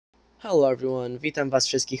Hello everyone, witam was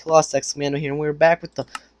wszystkich Lost Commando here, and we're back with the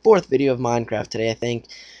fourth video of Minecraft today, I think.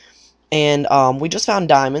 And we just found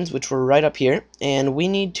diamonds, which were right up here, and we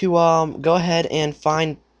need to go ahead and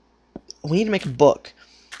we need to make a book,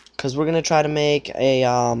 because we're gonna try to make a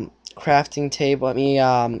crafting table.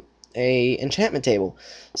 A enchantment table.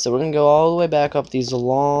 So we're gonna go all the way back up these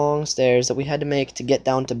long stairs that we had to make to get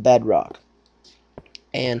down to bedrock.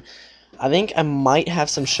 And I think I might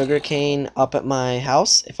have some sugarcane up at my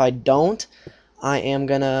house. If I don't, I am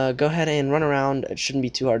gonna go ahead and run around. It shouldn't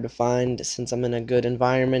be too hard to find since I'm in a good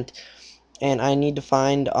environment. And I need to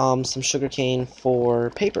find some sugarcane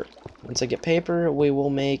for paper. Once I get paper, we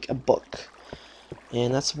will make a book.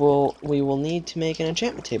 And that's what we will need to make an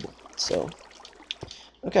enchantment table. So,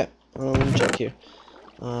 okay, let me check here.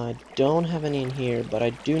 I don't have any in here, but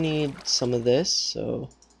I do need some of this, so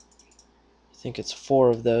I think it's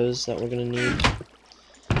 4 of those that we're gonna need.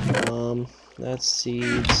 That's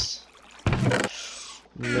seeds.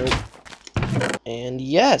 Nope. And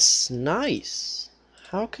yes, nice.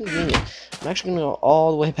 How convenient. I'm actually gonna go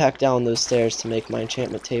all the way back down those stairs to make my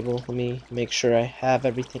enchantment table. Let me make sure I have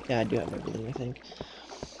everything. Yeah, I do have everything, I think.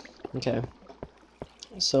 Okay.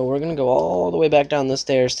 So we're gonna go all the way back down the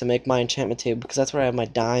stairs to make my enchantment table because that's where I have my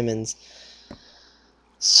diamonds.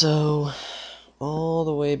 So, all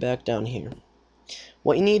the way back down here.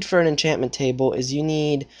 What you need for an enchantment table is you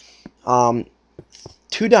need 2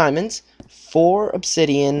 diamonds, 4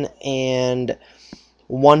 obsidian, and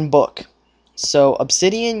 1 book. So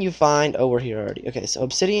obsidian you find, oh, we're here already. Okay, so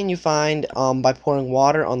obsidian you find by pouring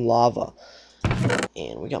water on lava.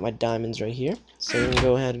 And we got my diamonds right here. So we're gonna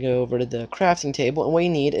go ahead and go over to the crafting table, and what you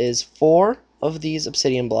need is 4 of these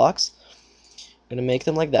obsidian blocks. I'm gonna make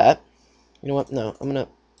them like that. You know what? No, I'm gonna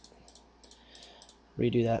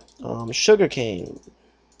redo that. Sugar cane.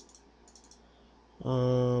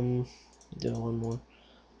 Do one more.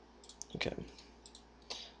 Okay.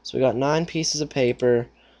 So we got 9 pieces of paper,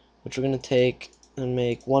 which we're going to take and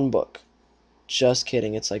make 1 book. Just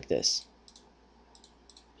kidding, it's like this.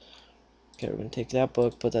 Okay, we're going to take that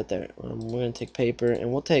book, put that there. We're going to take paper,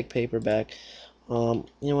 and we'll take paper back. You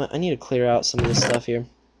know what, I need to clear out some of this stuff here.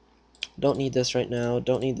 Don't need this right now,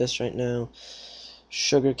 don't need this right now.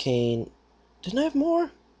 Sugar cane. Didn't I have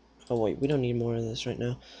more? Oh wait, we don't need more of this right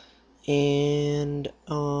now. And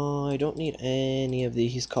I don't need any of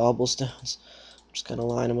these cobblestones. Just kind of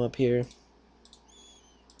line them up here.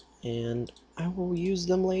 And I will use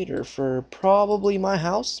them later for probably my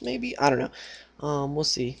house, maybe? I don't know. We'll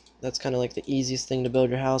see. That's kind of like the easiest thing to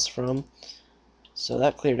build your house from. So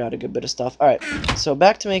that cleared out a good bit of stuff. Alright, so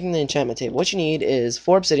back to making the enchantment table. What you need is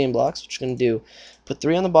 4 obsidian blocks, which you're going to do. Put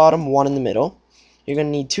 3 on the bottom, 1 in the middle. You're going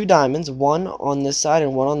to need 2 diamonds, 1 on this side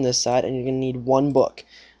and 1 on this side, and you're going to need 1 book.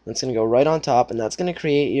 That's going to go right on top, and that's going to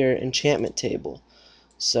create your enchantment table.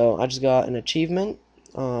 So I just got an achievement,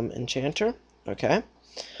 enchanter. Okay.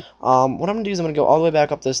 What I'm going to do is I'm going to go all the way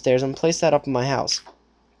back up those stairs and place that up in my house.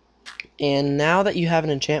 And now that you have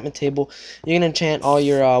an enchantment table, you can enchant all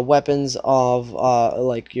your weapons of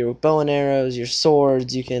like your bow and arrows, your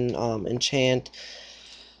swords. You can enchant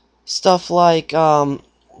stuff like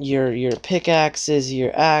your pickaxes,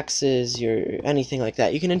 your axes, your anything like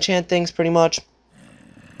that. You can enchant things pretty much.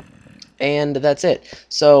 And that's it.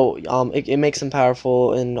 So it makes them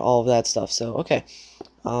powerful and all of that stuff. So okay,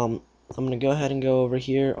 I'm gonna go ahead and go over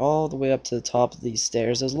here all the way up to the top of these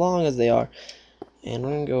stairs, as long as they are. And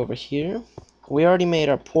we're gonna go over here. We already made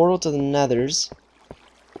our portal to the Nethers,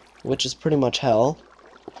 which is pretty much hell.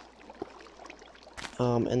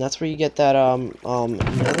 And that's where you get that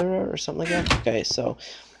Nether or something like that. Okay, so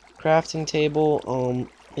crafting table.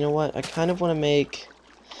 You know what? I kind of want to make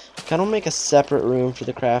a separate room for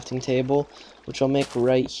the crafting table, which I'll make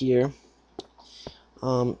right here.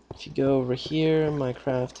 If you go over here, my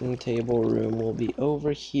crafting table room will be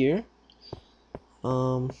over here.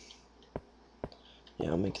 Yeah,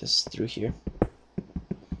 I'll make this through here.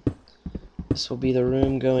 This will be the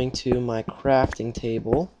room going to my crafting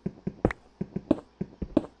table.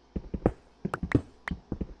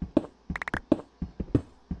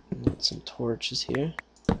 Need some torches here.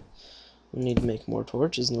 We need to make more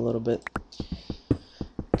torches in a little bit.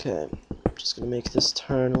 Okay, I'm just gonna make this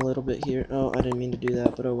turn a little bit here. Oh, I didn't mean to do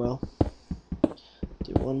that, but oh well.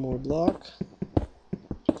 Do 1 more block.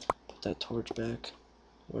 Put that torch back.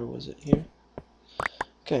 Where was it? Here.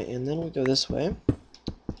 Okay, and then we go this way.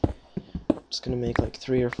 Just gonna make like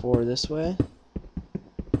 3 or 4 this way.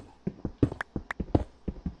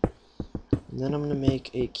 And then I'm gonna make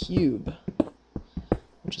a cube,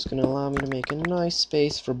 which is gonna allow me to make a nice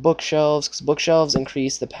space for bookshelves, because bookshelves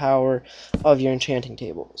increase the power of your enchanting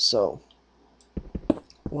table. So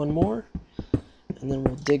 1 more, and then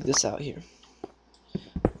we'll dig this out here.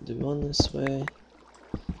 We'll do one this way,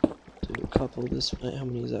 do a couple this way. How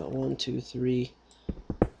many is that? 1, 2, 3,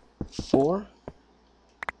 4.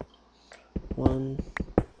 1,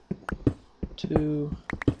 2,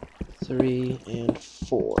 3, and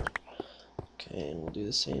 4. Okay, and we'll do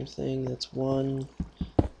the same thing. That's 1,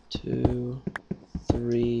 2,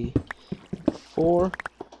 3, 4.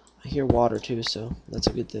 I hear water too, so that's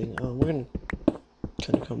a good thing. We're gonna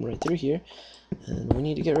kind of come right through here, and we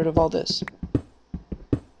need to get rid of all this.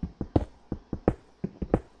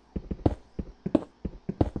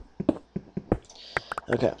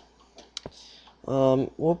 Okay.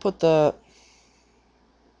 We'll put the...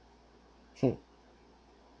 I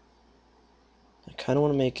kind of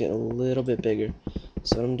want to make it a little bit bigger.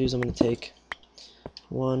 So what I'm going to do is I'm going to take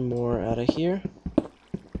one more out of here.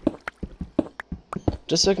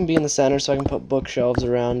 Just so it can be in the center, so I can put bookshelves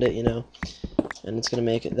around it, you know. And it's going to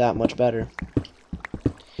make it that much better.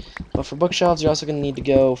 But for bookshelves, you're also going to need to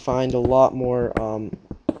go find a lot more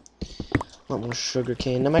sugar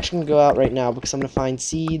cane. I'm actually going to go out right now because I'm going to find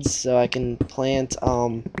seeds so I can plant,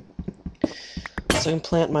 my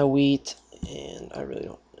wheat, and I really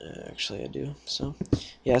don't, actually I do, so,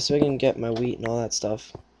 yeah, so I can get my wheat and all that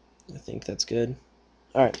stuff. I think that's good.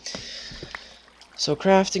 Alright, so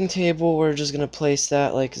crafting table, we're just going to place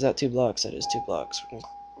that, like, is that 2 blocks? That is 2 blocks. We're going to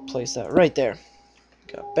place that right there.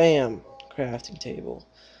 Got, bam, crafting table.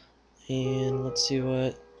 And let's see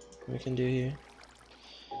what we can do here.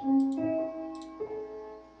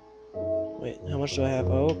 Wait, how much do I have?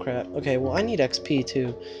 Oh, crap. Okay, well, I need XP,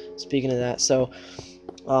 too, speaking of that. So,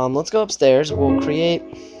 let's go upstairs. We'll create...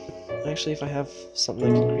 Actually, if I have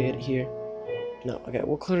something I can create it here. No, okay,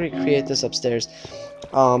 we'll create this upstairs.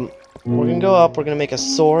 We're gonna go up, we're gonna make a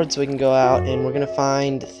sword so we can go out, and we're gonna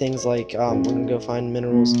find things like, we're gonna go find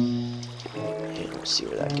minerals. And we'll see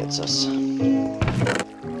where that gets us.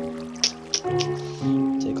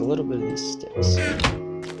 Take a little bit of these sticks.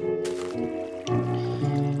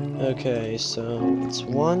 Okay, so it's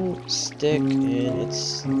 1 stick and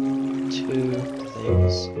it's 2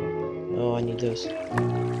 things. Oh, I need those.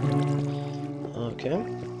 Okay.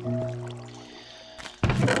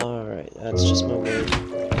 Alright, that's just my word.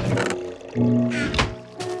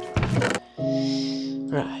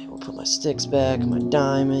 Alright, we'll put my sticks back, my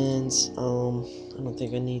diamonds. I don't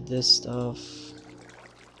think I need this stuff.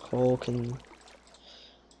 Coal can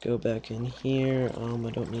go back in here.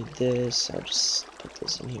 I don't need this. I'll just put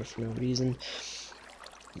this in here for no reason.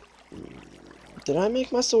 Did I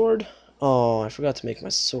make my sword? Oh, I forgot to make my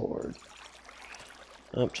sword.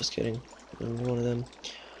 Oh, just kidding. Only one of them.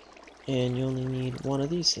 And you only need one of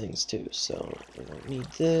these things too. So you don't need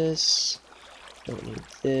this. Don't need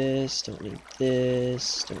this. Don't need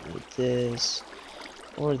this. Don't need this.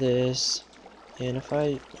 Or this. And if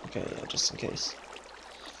I... Okay, yeah, just in case.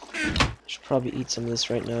 I should probably eat some of this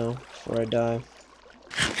right now before I die.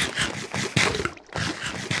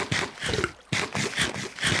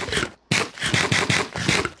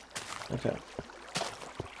 Okay.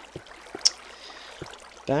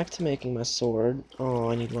 Back to making my sword. Oh,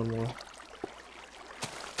 I need one more.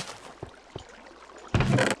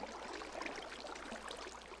 Okay.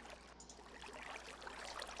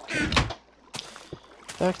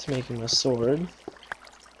 Back to making my sword.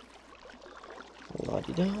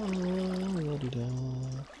 La-di-da, la-di-da.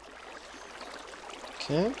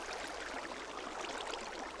 Okay.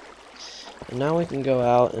 And now we can go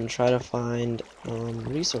out and try to find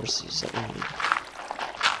resources that we need.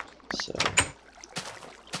 So,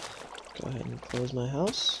 go ahead and close my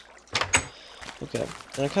house. Okay,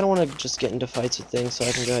 and I kind of want to just get into fights with things so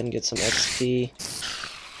I can go ahead and get some XP.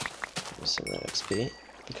 Give me some of that XP.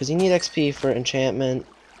 Because you need XP for enchantment.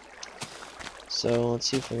 So, let's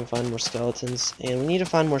see if we can find more skeletons. And we need to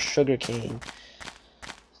find more sugar cane.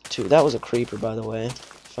 Too. That was a creeper, by the way.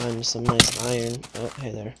 Find some nice iron. Oh,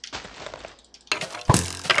 hey there.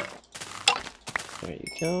 There you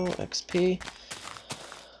go, XP.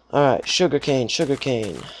 Alright, sugarcane,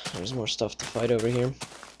 sugarcane. There's more stuff to fight over here.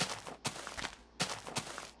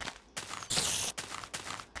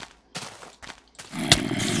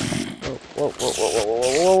 Whoa, whoa, whoa, whoa, whoa,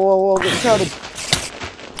 whoa, whoa, whoa, whoa, get crowded.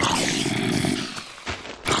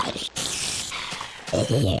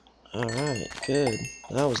 Alright, good.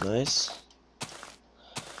 That was nice.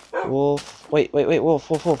 Wolf. Wait, wait, wait, Wolf,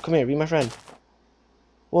 Wolf, Wolf, come here, be my friend.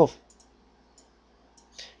 Wolf.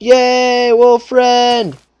 Yay, wolf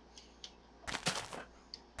friend!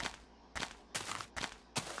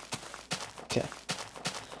 Okay.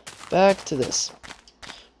 Back to this.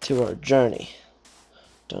 To our journey.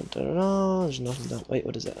 Dun dun dun dun. There's nothing done. Wait,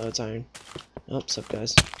 what is that? Oh, it's iron. Oh, what's up,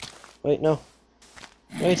 guys? Wait, no.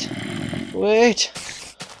 Wait. Whoa, Wait.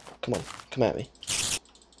 Come on. Come at me.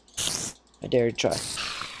 I dare you to try.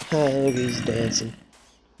 Look, he's dancing.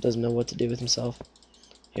 Doesn't know what to do with himself.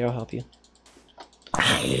 Here, I'll help you.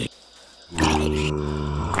 Alright,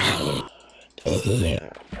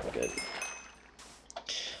 good.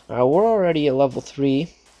 Alright, we're already at level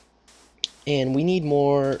 3. And we need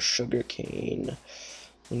more sugar cane.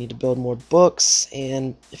 We need to build more books,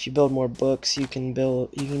 and if you build more books, you can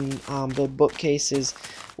build bookcases,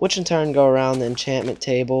 which in turn go around the enchantment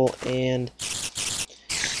table, and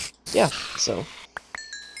yeah, so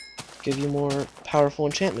give you more powerful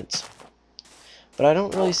enchantments. But I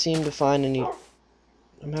don't really seem to find any.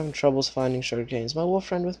 I'm having troubles finding sugar cane. Is my wolf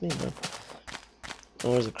friend with me? No.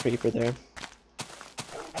 Oh, there's a creeper there.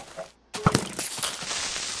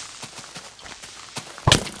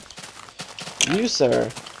 You, sir,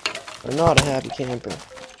 are not a happy camper.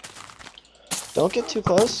 Don't get too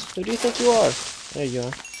close. Who do you think you are? There you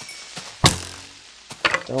are.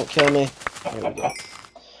 Don't kill me. There we go.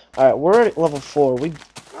 Alright, we're at level 4. We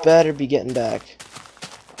better be getting back.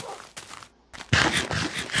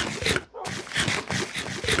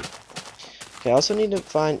 Okay, I also need to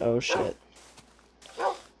find... Oh, shit.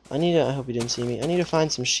 I hope you didn't see me. I need to find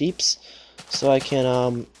some sheeps so I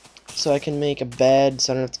can make a bed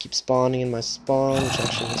so I don't have to keep spawning in my spawn, which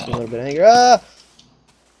actually makes me a little bit angry. Ah!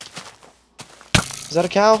 Is that a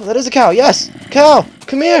cow? That is a cow, yes! Cow!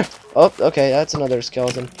 Come here! Oh, okay, that's another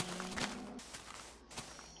skeleton.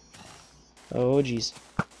 Oh, jeez.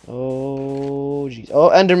 Oh, jeez. Oh,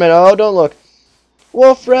 Enderman, oh, don't look.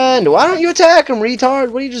 Wolf friend, why don't you attack him,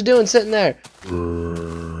 retard? What are you just doing sitting there?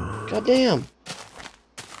 God damn.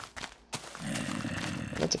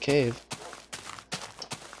 That's a cave.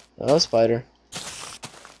 Oh, spider.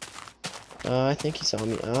 I think he saw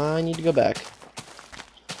me. I need to go back.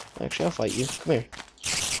 Actually, I'll fight you. Come here.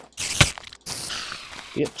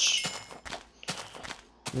 Bitch.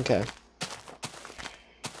 Okay.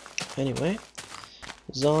 Anyway.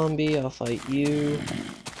 Zombie, I'll fight you.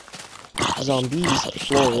 Zombies,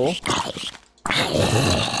 plural.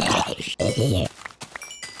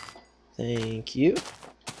 Thank you.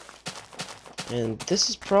 And this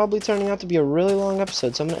is probably turning out to be a really long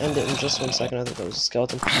episode, so I'm going to end it in just 1 second. I think that was a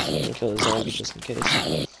skeleton. I'm going to kill the zombie just in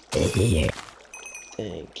case.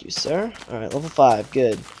 Thank you, sir. Alright, level 5.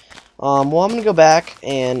 Good. Well, I'm going to go back,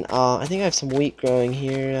 and I think I have some wheat growing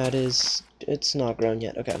here. It's not grown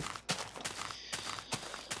yet. Okay.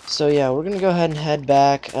 So, yeah, we're going to go ahead and head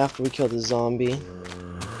back after we kill the zombie.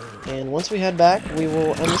 And once we head back, we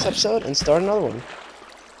will end this episode and start another one.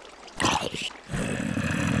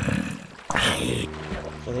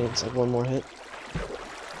 I think it's like one more hit.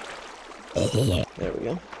 There we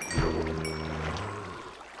go.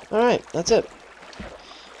 Alright, that's it.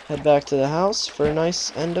 Head back to the house for a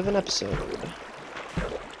nice end of an episode.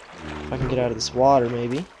 If I can get out of this water,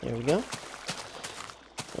 maybe. There we go.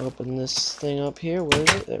 Open this thing up here. Where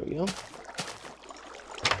is it? There we go.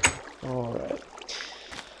 Alright.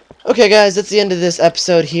 Okay, guys, that's the end of this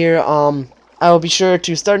episode here. I will be sure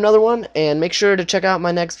to start another one, and make sure to check out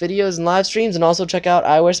my next videos and live streams, and also check out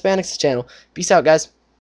iWearSpanix's channel. Peace out, guys.